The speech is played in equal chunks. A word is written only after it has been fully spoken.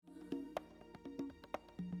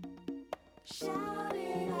Shout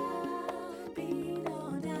it out, beat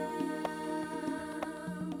or down.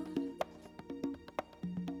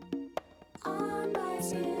 On my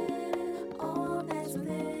skin, all that's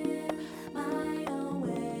within my own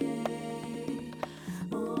way.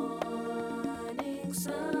 Morning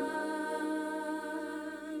sun.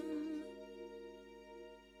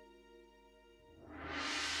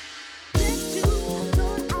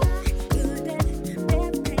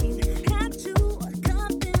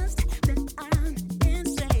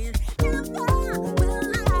 Insane.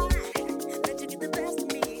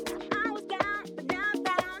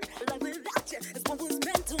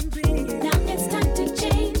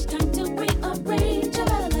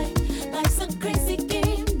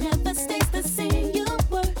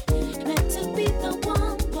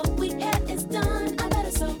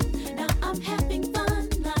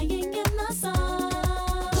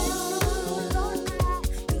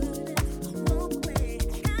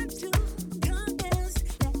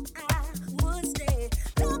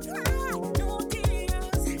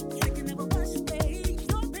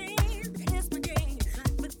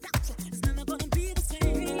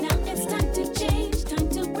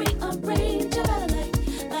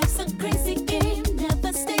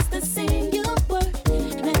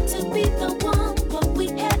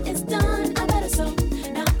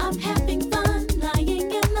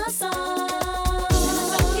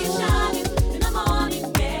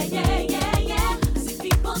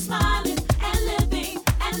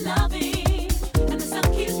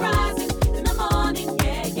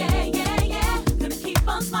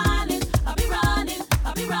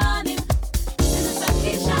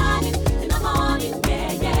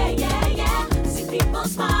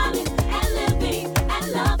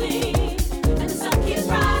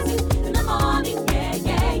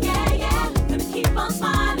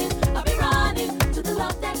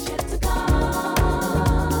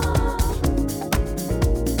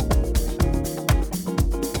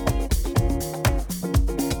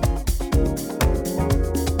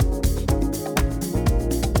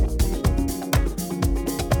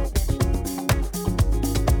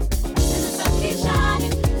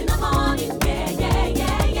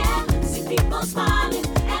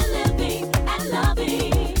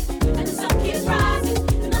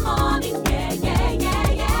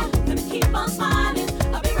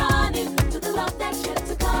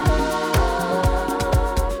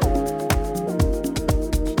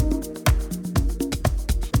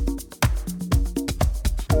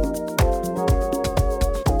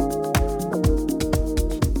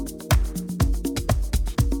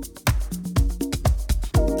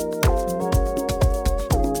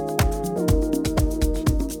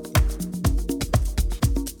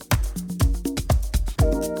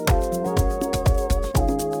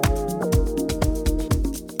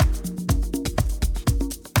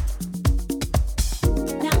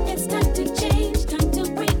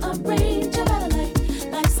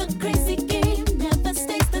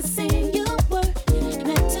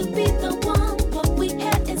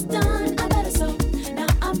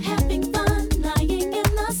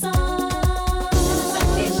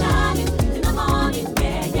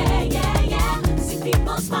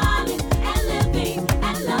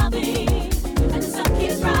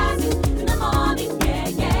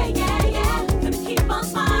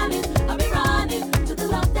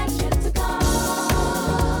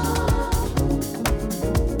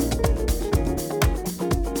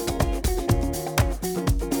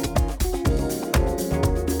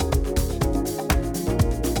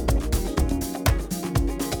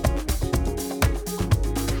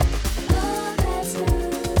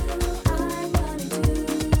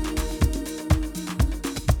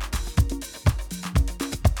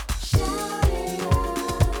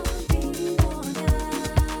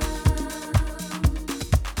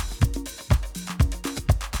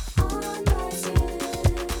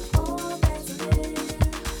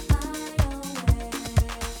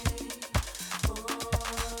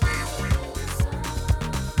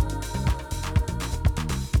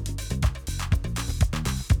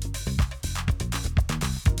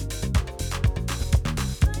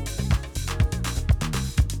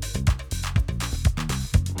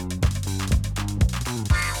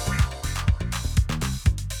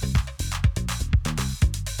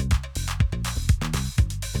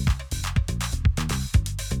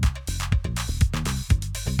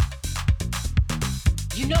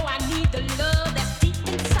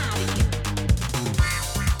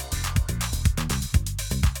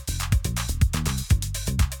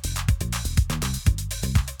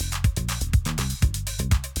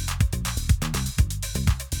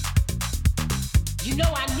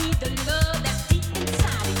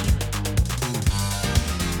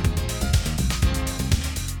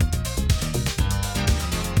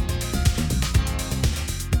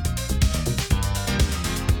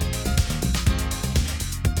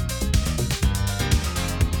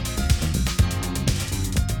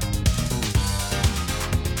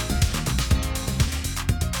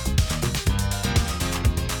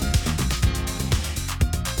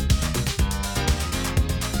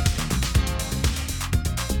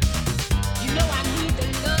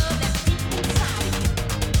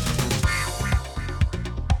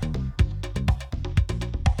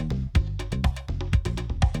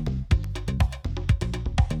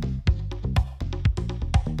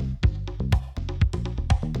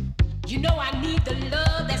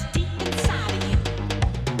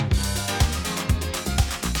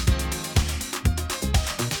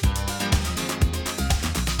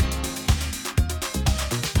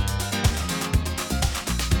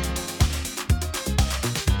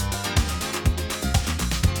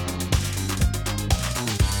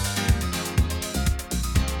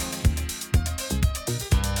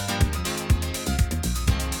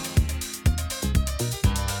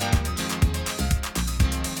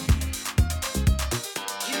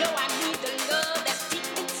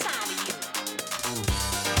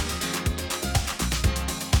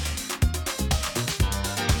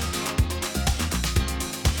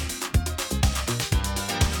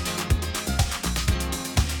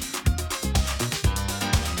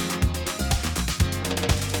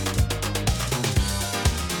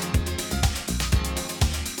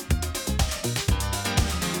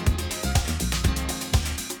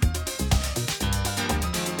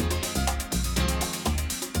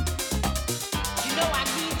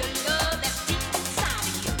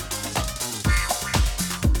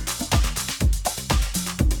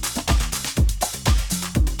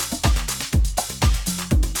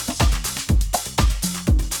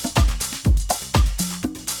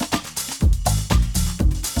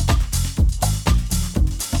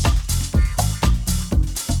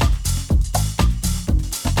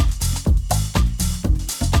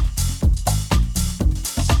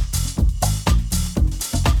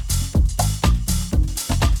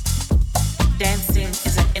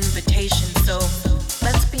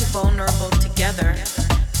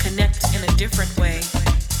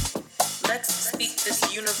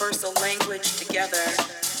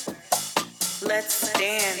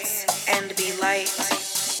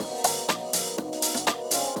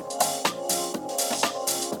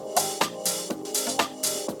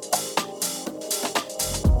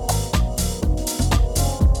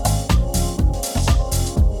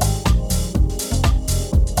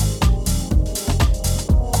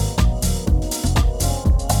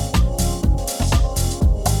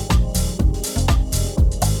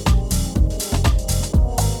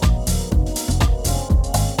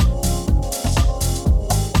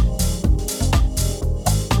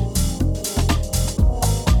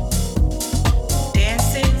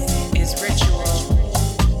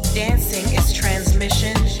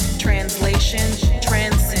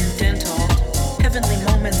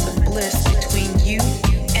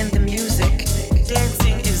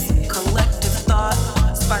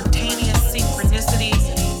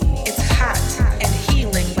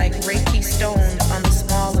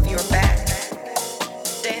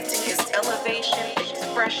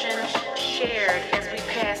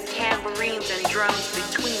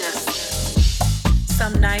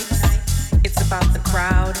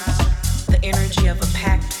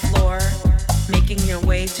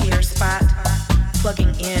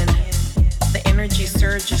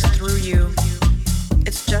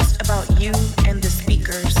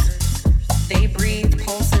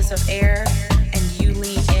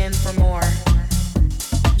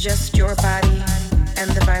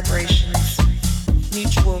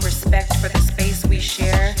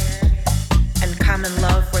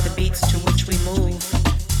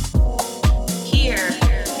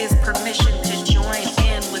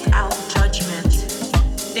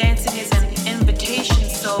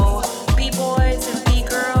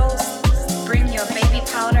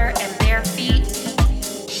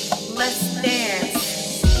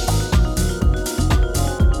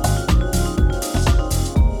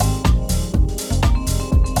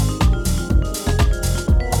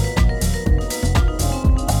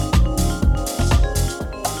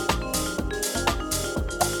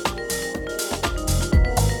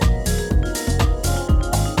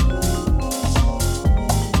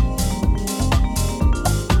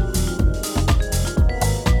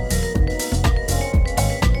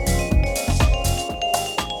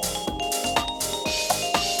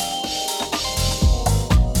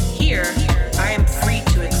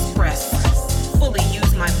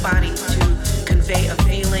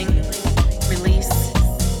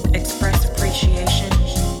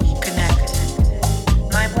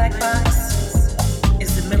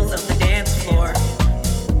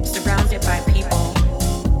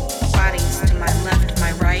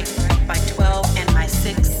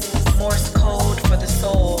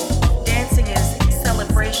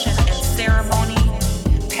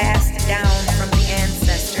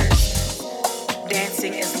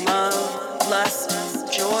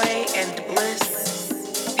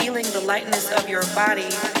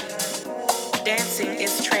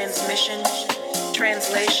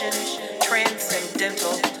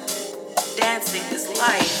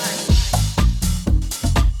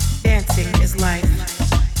 Dancing is life.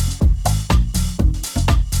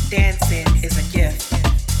 Dancing is a gift.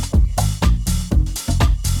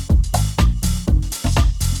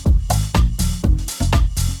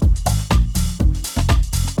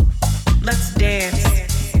 Let's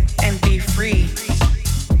dance and be free.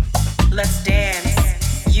 Let's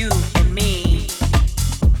dance, you and me.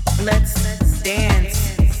 Let's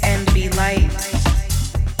dance and be light.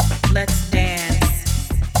 Let's dance,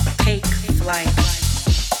 take flight.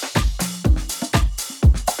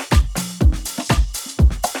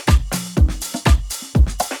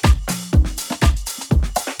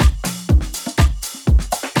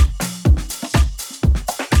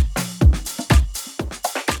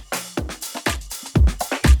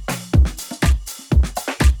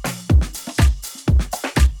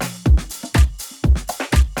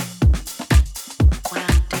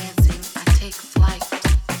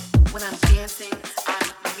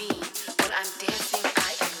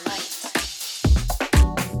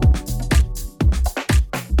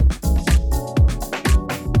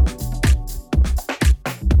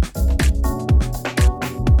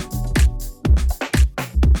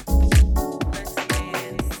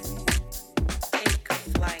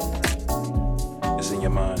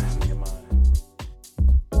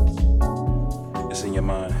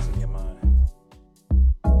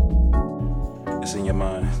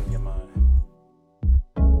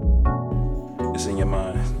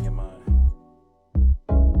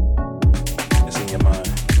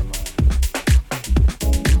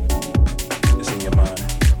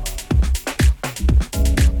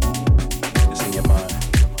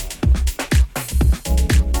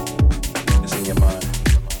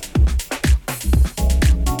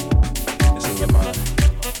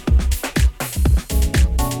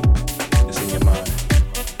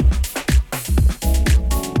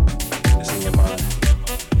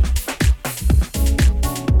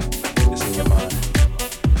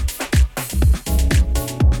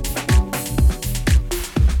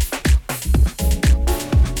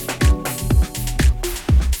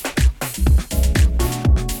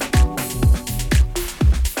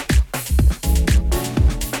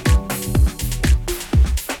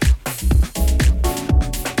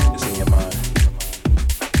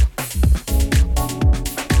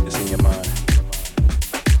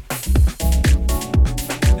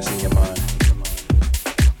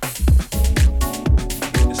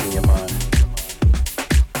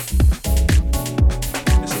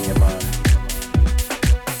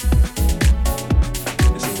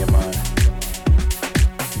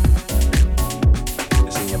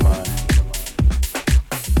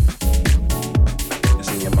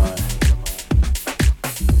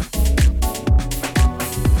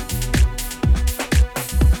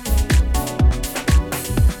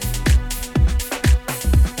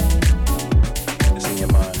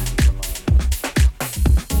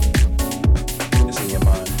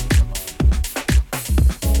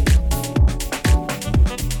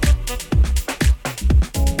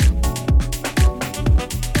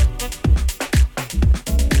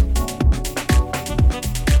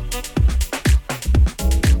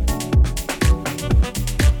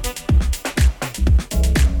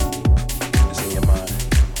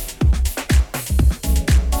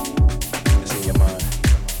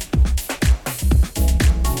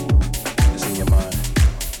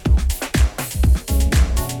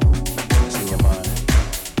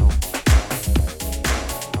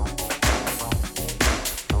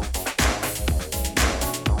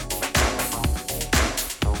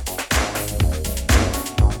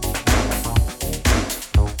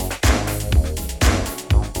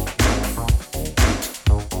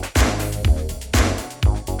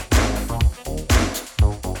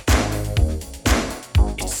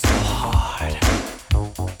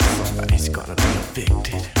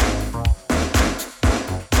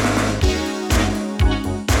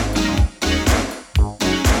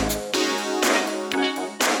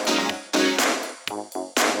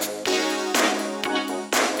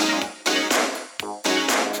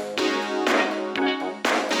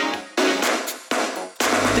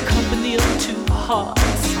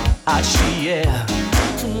 I share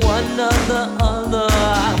one of the other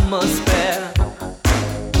I must bear.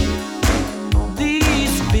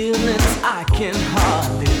 These feelings I can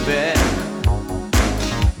hardly bear,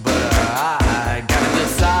 but I gotta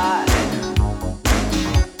decide.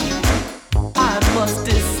 I must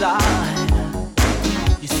decide.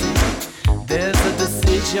 You see, there's a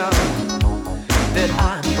decision that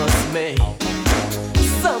I must make.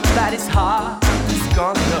 Somebody's heart is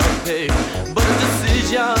gonna pay, but a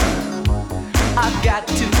decision I've got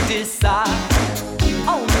to decide.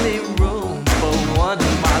 Only room for one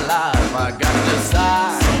in my life. I gotta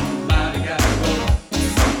decide. Somebody got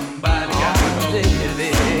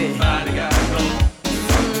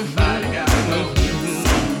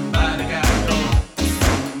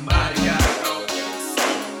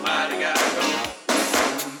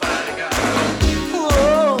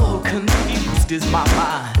mood is my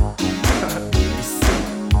mind. You see,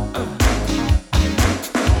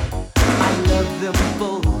 I love them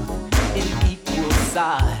both in equal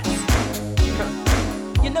size.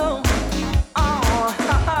 You know,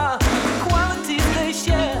 qualities they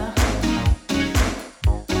share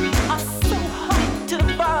are so hard to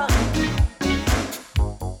find.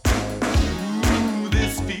 Ooh,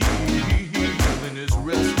 this feeling is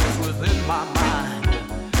restless within my mind,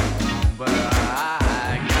 but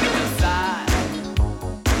I gotta decide.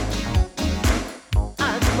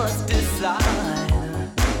 I must decide.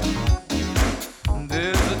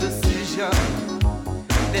 There's a decision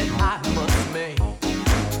that I must make.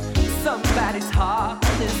 Somebody's heart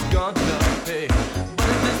is gonna pay, but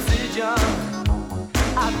a decision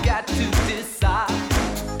I've got to decide.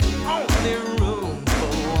 Only room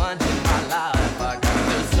for one in my life. I gotta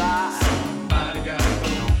decide. Somebody gotta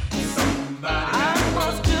go. Somebody gotta go. I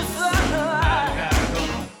must decide. Somebody gotta go.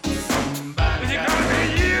 Somebody is it gonna be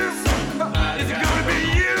you? Somebody is it gonna be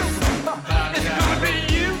you? Somebody is it gonna be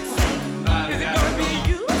you? Somebody is it gonna be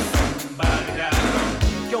you? Somebody gotta go.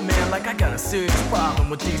 Yo, man, like I got a serious problem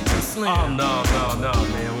with these two slims. Oh, no,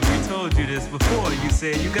 man. When we told you this before, you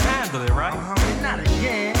said you could handle it, right? Not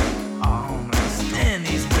again. Oh, I don't understand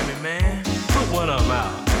these women, man. Put one of them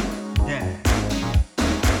out. Yeah.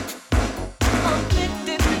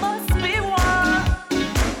 Addicted must be one.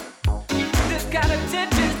 This kind of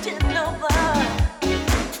attention's getting over.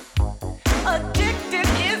 Addicted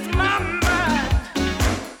is my mind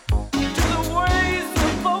to the ways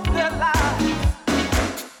of both their lives.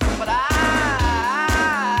 But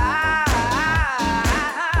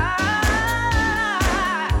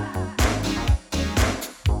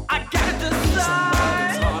I gotta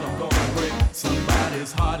decide. Somebody's heart I'm gonna break.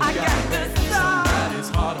 Somebody's heart has gotta break. Somebody's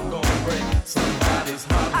heart I'm gonna break. Somebody's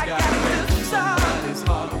heart has gotta break. Somebody's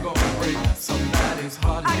heart I'm gonna break. Somebody's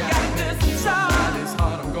heart has gotta break. Somebody's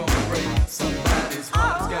heart I'm gonna break. Somebody's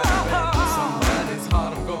heart has gotta break. Somebody's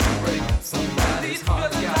heart I'm gonna break. Somebody's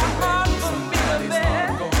heart has gotta break. Somebody's heart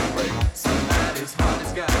I'm gonna break. Somebody's heart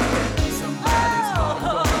has gotta break. Somebody's heart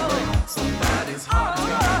I'm gonna break. Somebody's heart has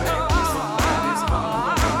gotta break. Somebody's heart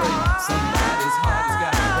I'm gonna break. Somebody's heart has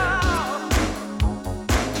gotta break.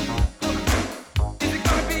 Is it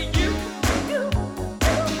gonna be you?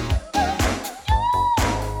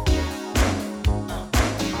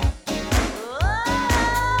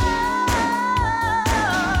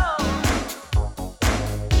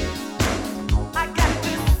 I gotta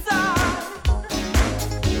decide.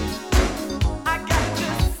 I gotta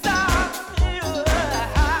decide.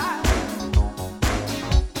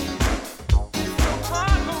 It's so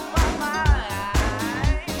hard on my mind.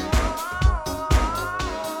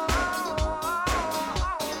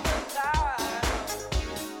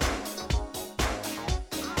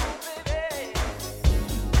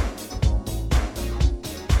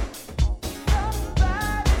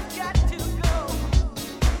 Somebody's got to go.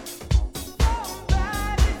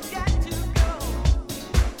 Somebody's got to go.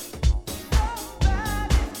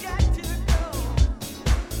 Somebody's got to go.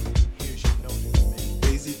 Here's your notice, man.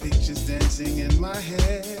 Crazy pictures dancing in my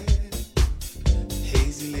head.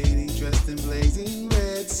 Hazy lady dressed in blazing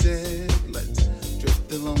red said, let's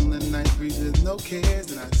drift along the night breeze with no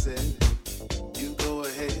cares. And I said, you go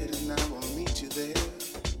ahead and I will meet you there.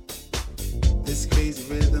 This crazy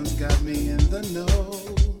rhythm's got me in the know.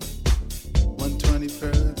 120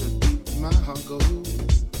 per the beat, my heart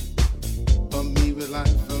goes. Pump me with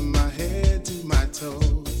life from my head to my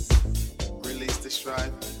toes. Release the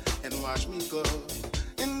strife and watch me glow.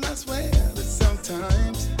 And I swear that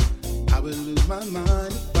sometimes I would lose my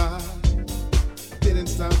mind if I didn't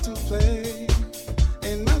stop to play.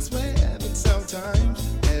 And I swear that sometimes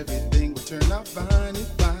everything would turn out fine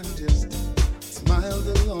if I just smiled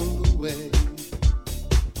along the way.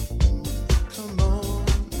 Come on,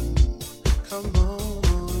 come on,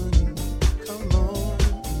 come on,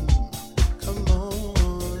 come on,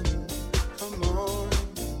 come on,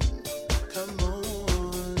 come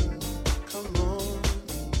on, come on,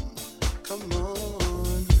 come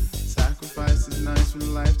on. Sacrifice is nice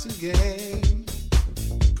when life to gain.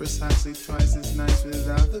 Precisely twice as nice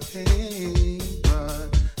without the pain. But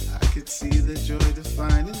I could see the joy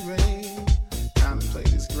defined in rain.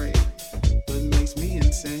 Contemplate is great, but it makes me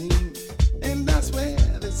insane. And I swear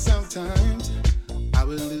that sometimes I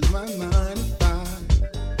would lose my mind if I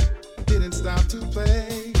didn't stop to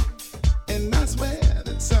play. And I swear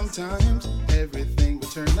that sometimes everything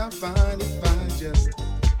would turn out fine if I just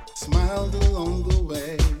smiled along the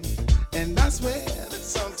way. And I swear that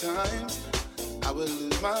sometimes I would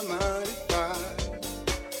lose my mind if I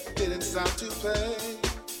didn't stop to play.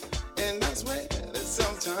 And I swear that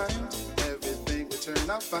sometimes everything would turn turn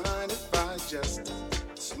out fine if I just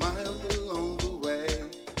smile along the way.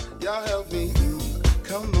 Y'all help me.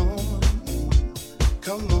 Come on,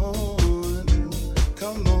 come on,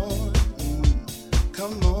 come on,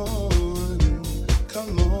 come on,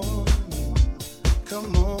 come on,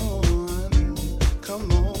 come on, come on,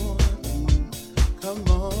 come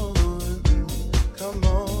on, come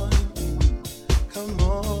on, come on, come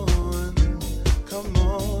on,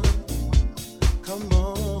 come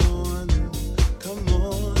on, come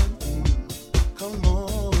on, come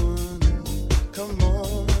on, come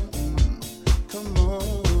on, come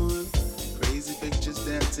on. Crazy pictures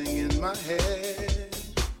dancing in my head.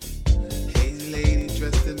 Hazy lady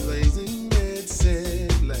dressed in blazing red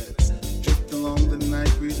said, let's drift along the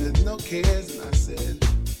night breeze with no cares. And I said,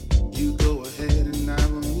 you go ahead and I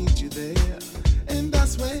will meet you there. And I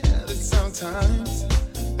swear that sometimes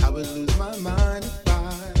I would lose my mind if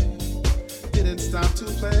I didn't stop to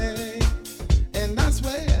play. And I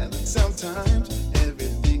swear that sometimes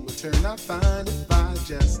everything would turn out fine if I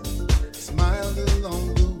just smiled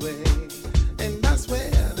along the way. And I swear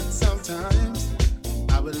that sometimes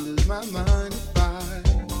I would lose my mind if I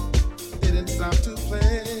didn't stop to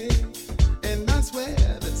play. And I swear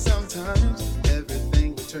that sometimes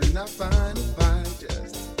everything would turn out fine if I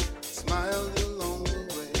just smiled along the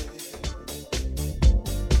way.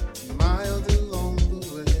 Smiled along the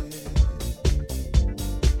way.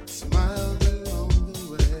 Smiled along the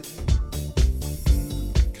way.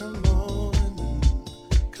 Come on,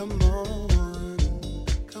 come on,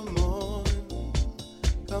 come on,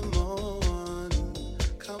 come on,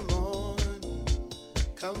 come on,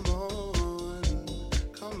 come on,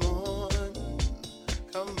 come on,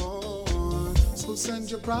 come on. So send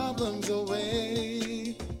your problems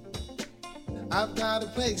away. I've got a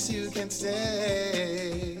place you can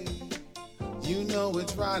stay. You know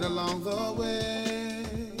it's right along the way.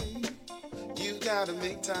 You gotta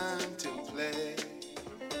make time to play.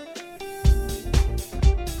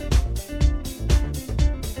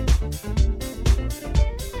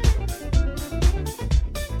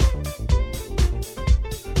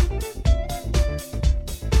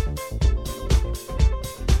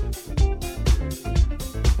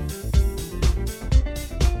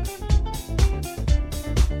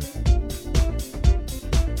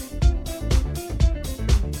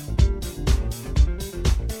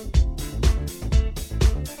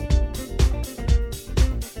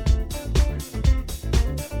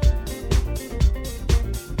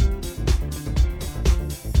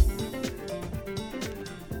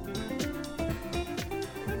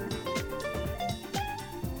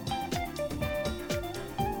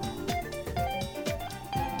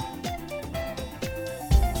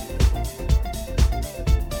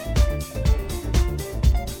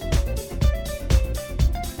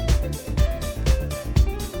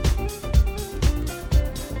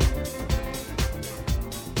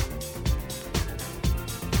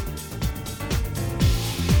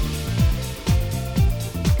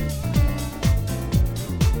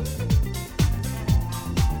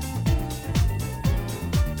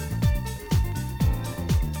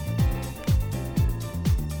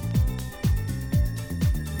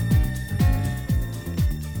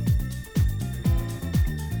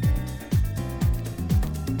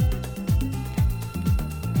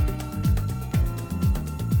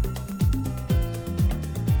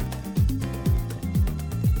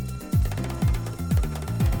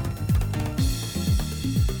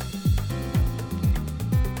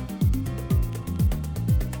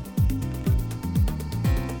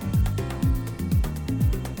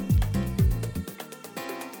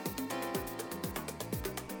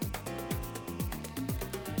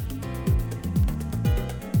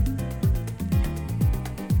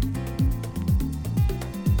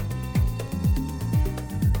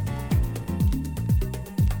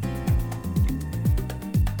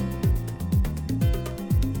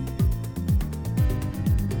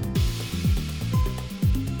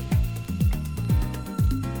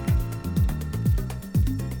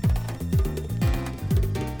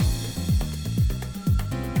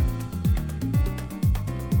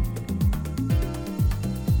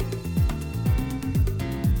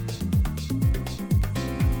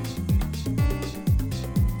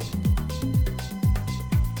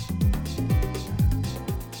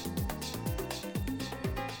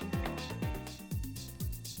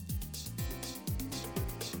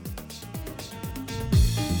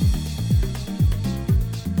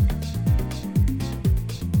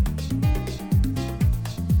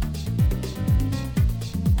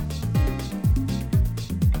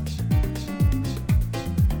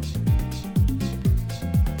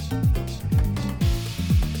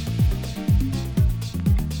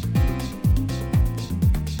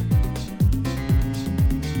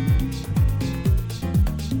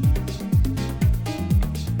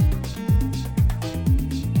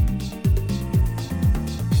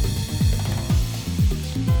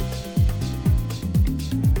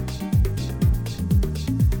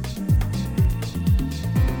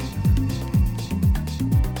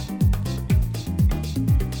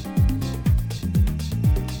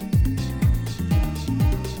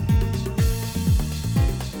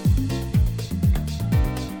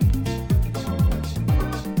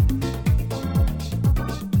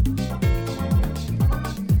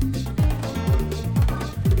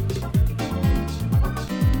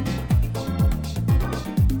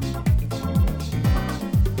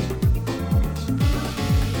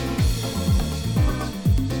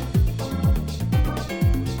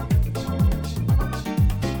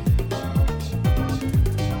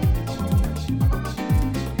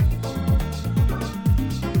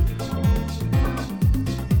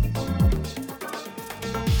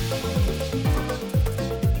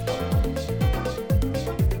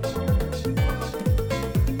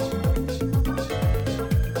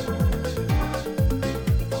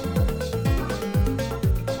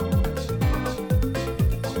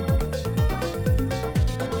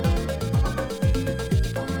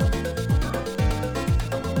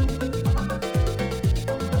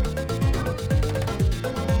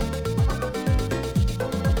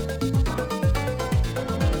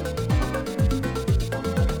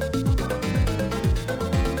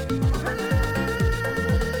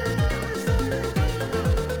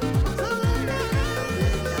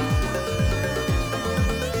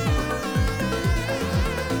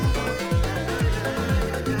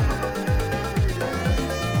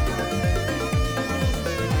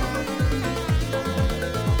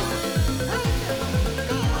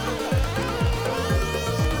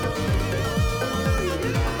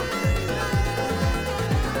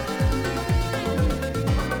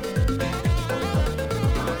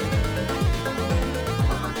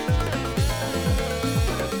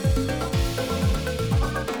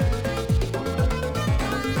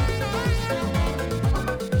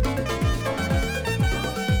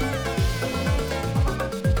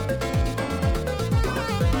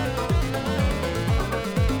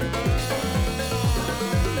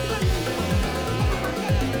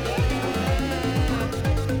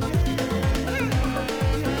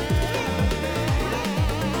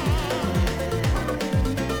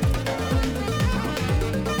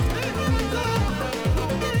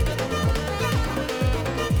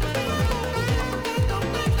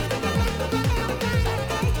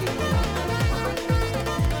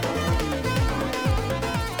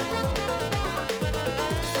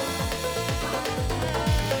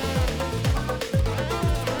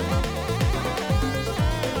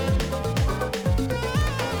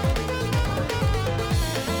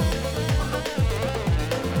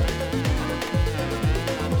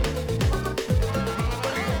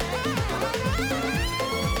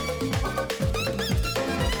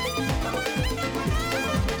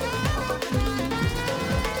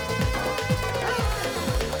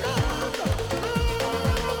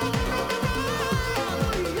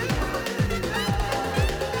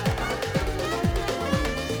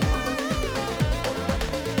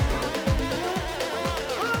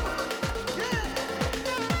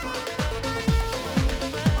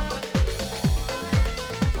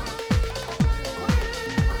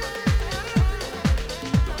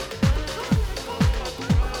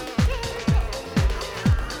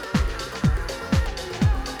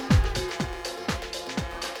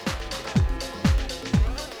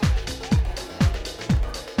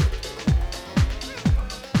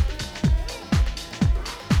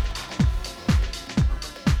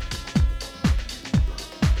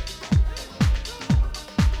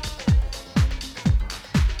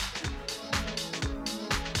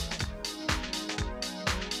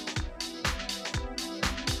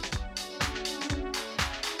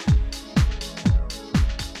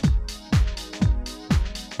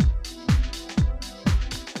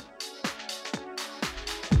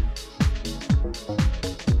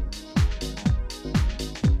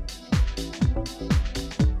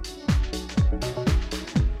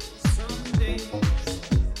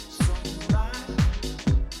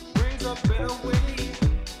 a better way,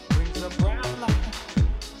 brings a bright light.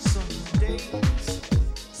 Some days,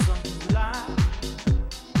 some light,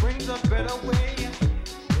 brings a better way,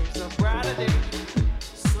 brings a brighter day.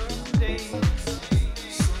 Some days,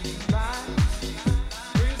 some light,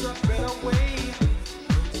 brings a better way,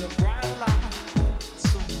 brings a bright light.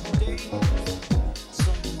 Some days,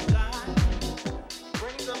 some light,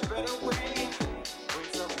 brings a better way,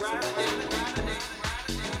 brings a brighter day.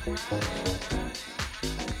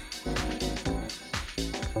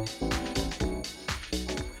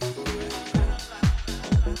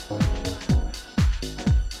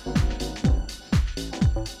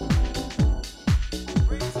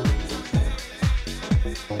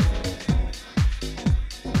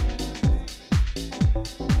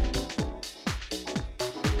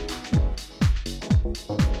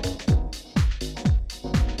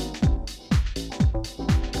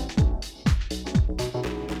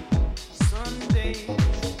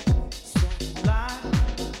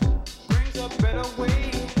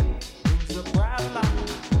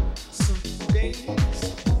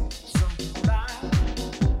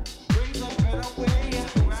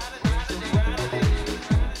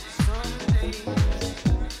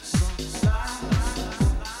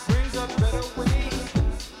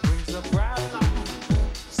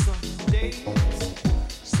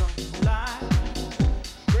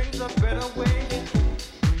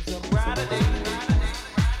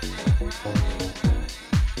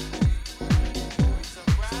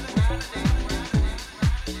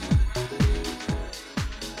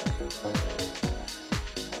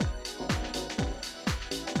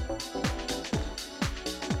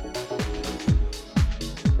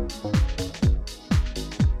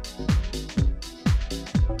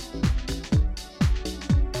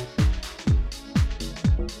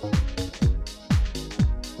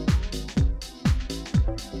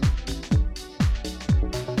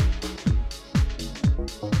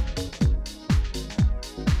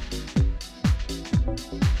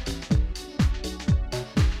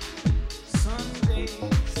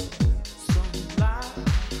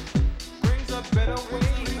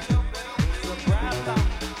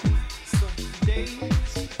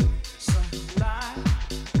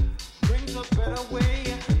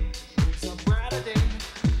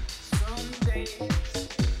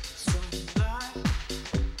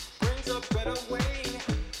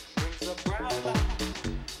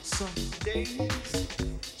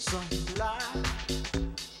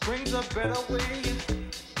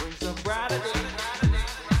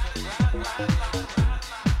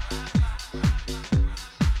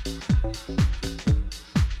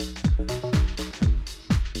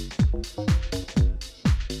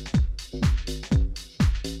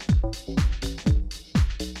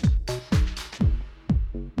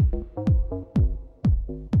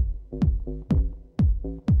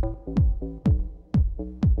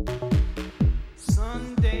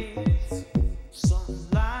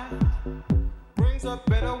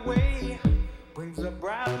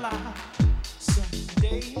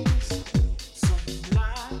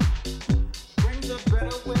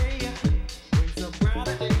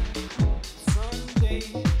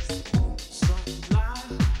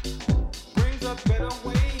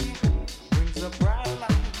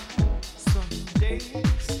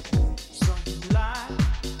 Some light,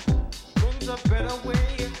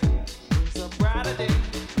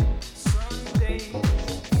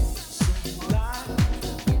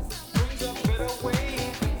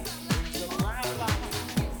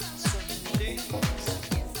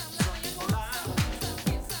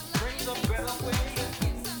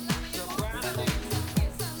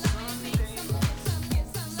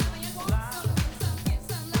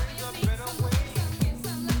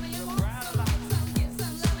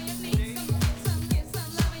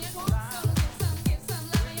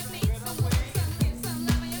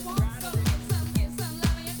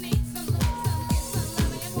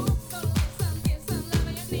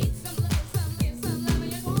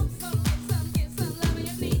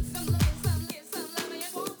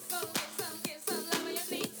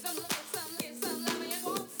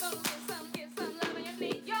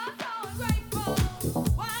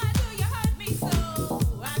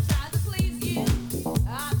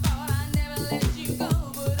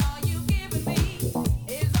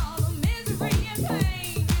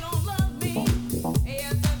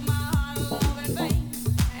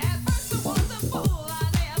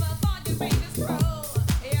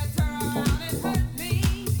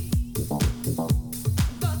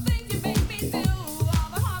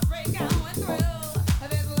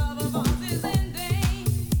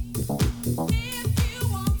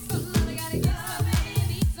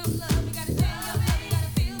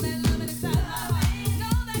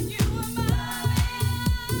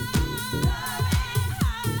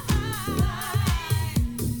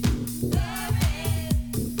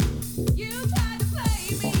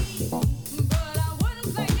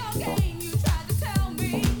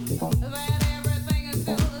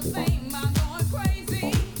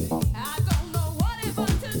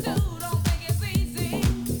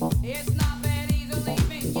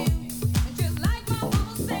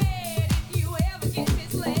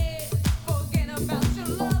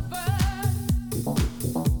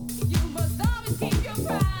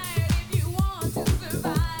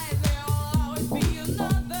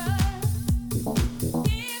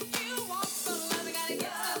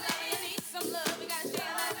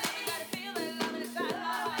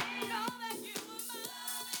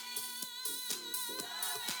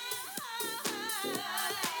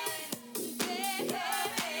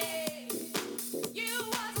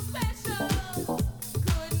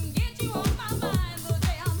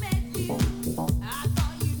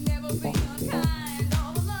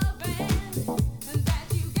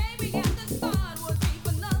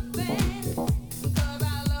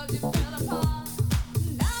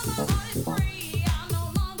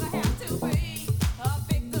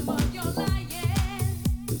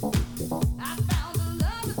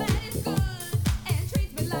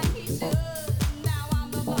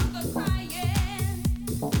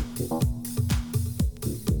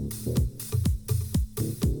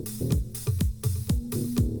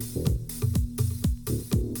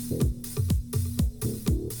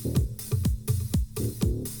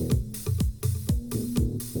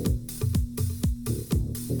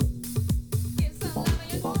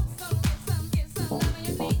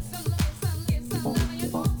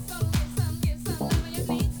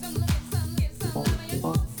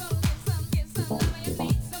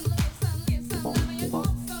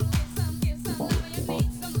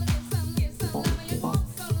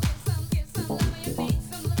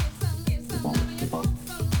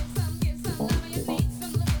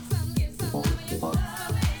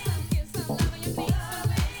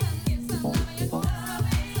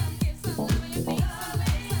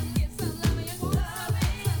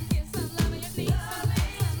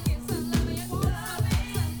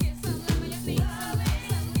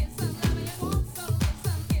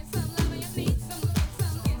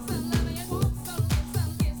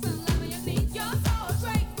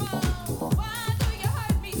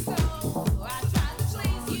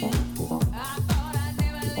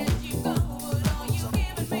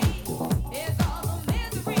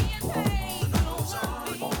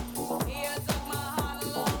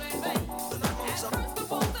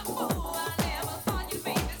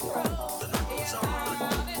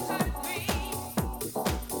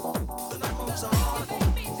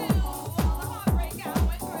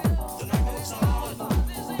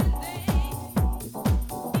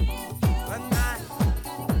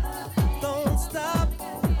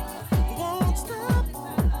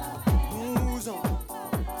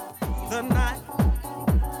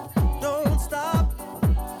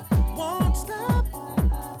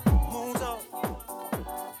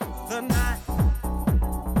 The night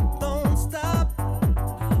don't stop,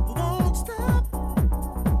 won't stop,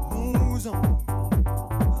 moves on.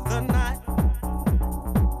 The night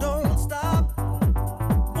don't stop,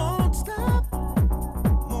 won't stop,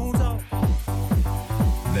 moves on.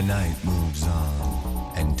 The night moves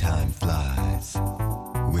on and time flies.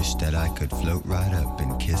 Wish that I could float right up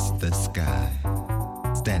and kiss the sky.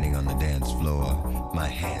 Standing on the dance floor, my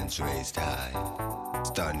hands raised high.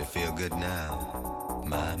 Starting to feel good now,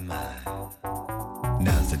 my.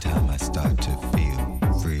 Now's the time I start to feel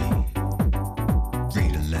free.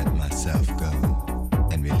 Free to let myself go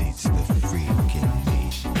and release the freak in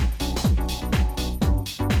me.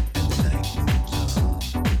 And the night moves on.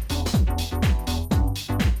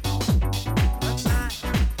 The night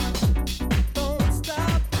don't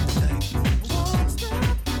stop, And the night moves on. won't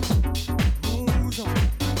stop, moves on.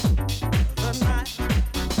 The night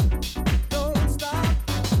don't stop,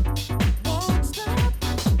 won't stop,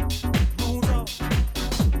 moves on.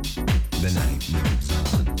 The night moves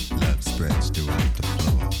on, love spreads throughout the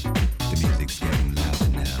floor. The music's getting louder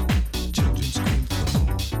now, children scream for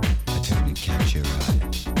more. I turn and catch your eye,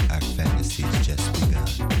 our fantasy's just begun.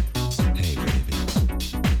 Hey baby,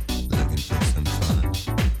 looking for some fun.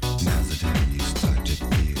 Now's the time you start to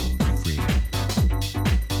feel free.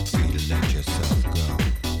 Free to let yourself go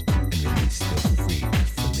and release the freak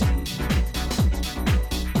for me.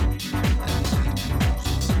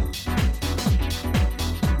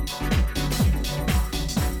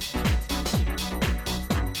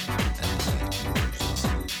 And the night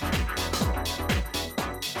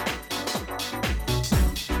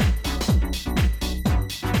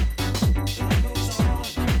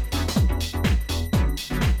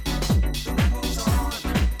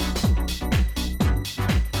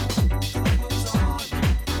moves on.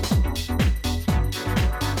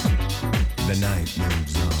 The night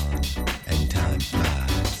moves on and time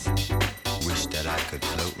flies. Wish that I could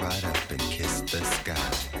float right up and kiss the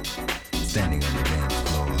sky. Standing on the dance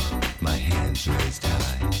floor, my hands raised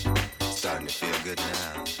high. Starting to feel good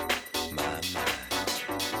now, my.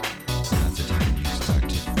 Now's the time you start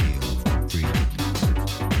to feel free.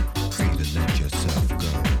 Free to let yourself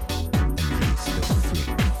go and release the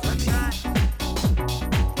freak for me.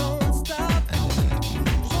 Don't stop, And the night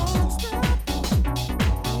moves on. won't stop,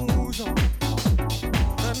 moves on.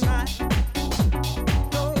 The night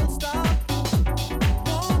don't stop,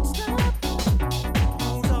 won't stop,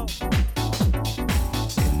 moves on.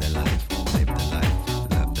 In the life, live the life,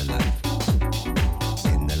 love the life.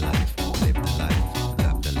 In the life, live the life,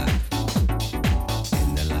 love the life. In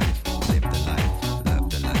the life, live the life, love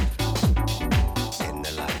the life. In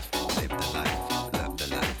the life, live the life, love the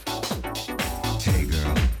life. Hey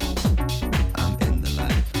girl, I'm in the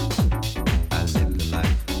life. I live the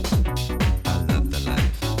life. I love the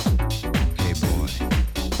life. Hey boy,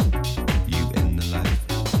 you in the life.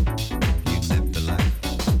 You live the life.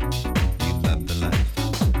 You love the life.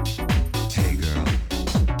 Hey girl,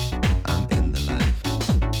 I'm in the life.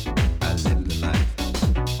 I live the life.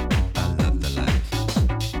 I love the life.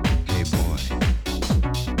 Hey boy,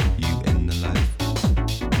 you in the life.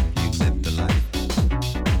 You live the life.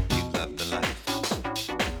 You love the life.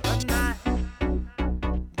 The night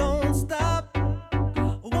don't stop,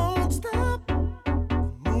 won't stop,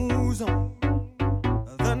 moves on.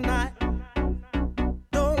 The night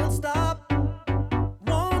don't stop,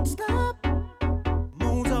 won't stop,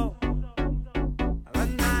 moves on. The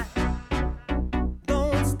night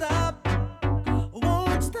don't stop,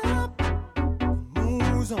 won't stop,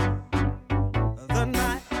 moves on. The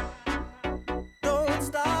night don't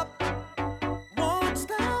stop, won't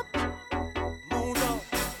stop, moves on.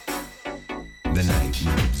 The night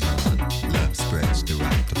moves on, love spreads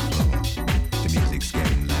throughout the floor. The music's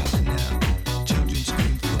getting louder now, children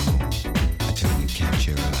scream for more. I turn and catch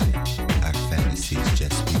your eye, our fantasy's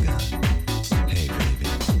just begun. Hey baby,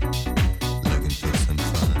 looking for some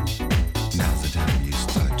fun. Now's the time you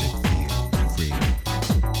start to feel free.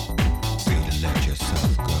 Free to let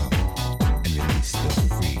yourself go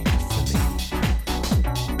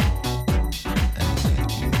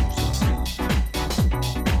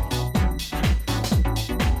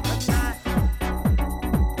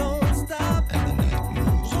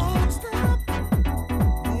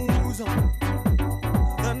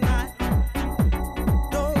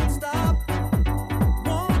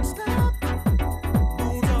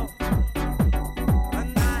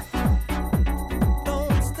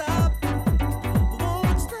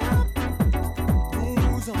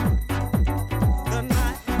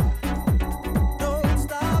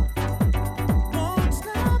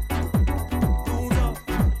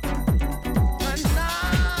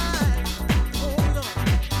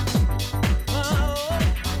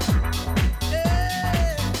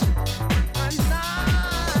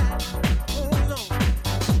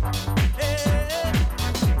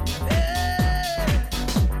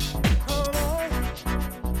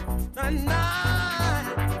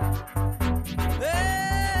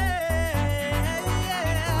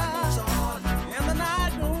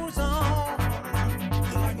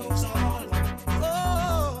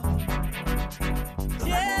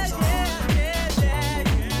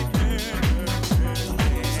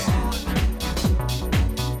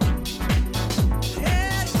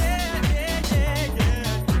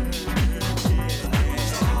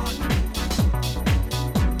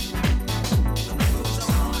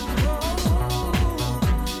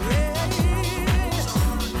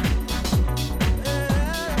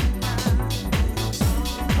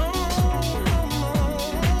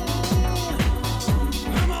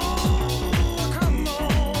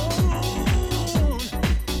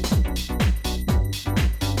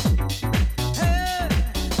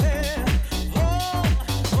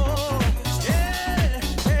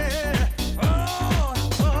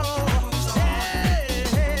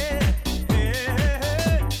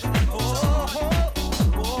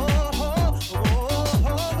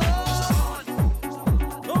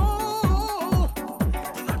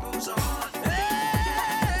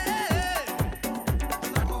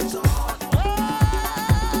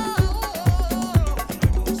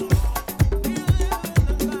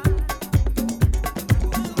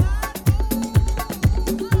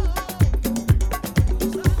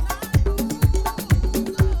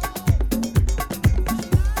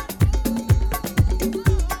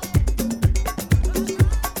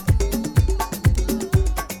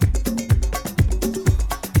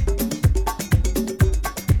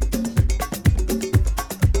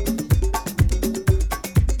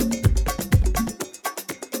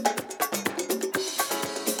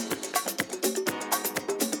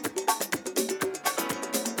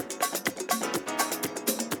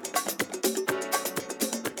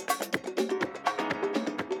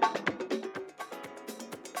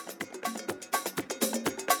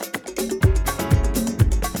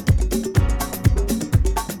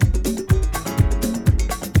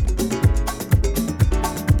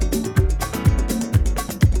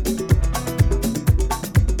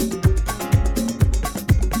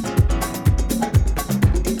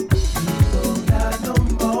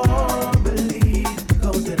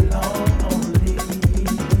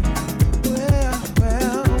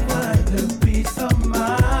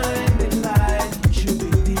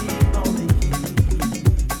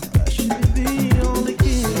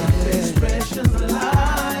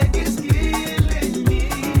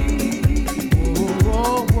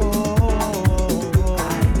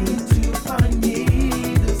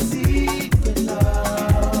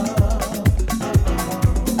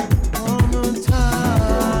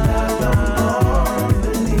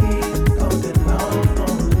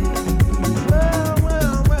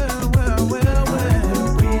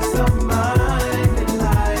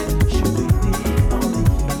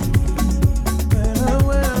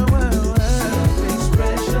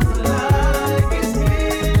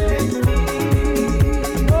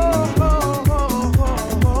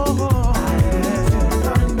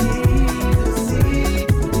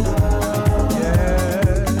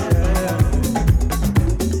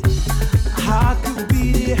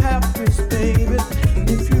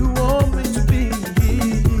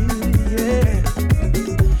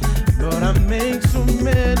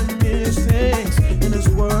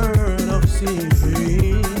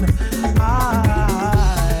dream. I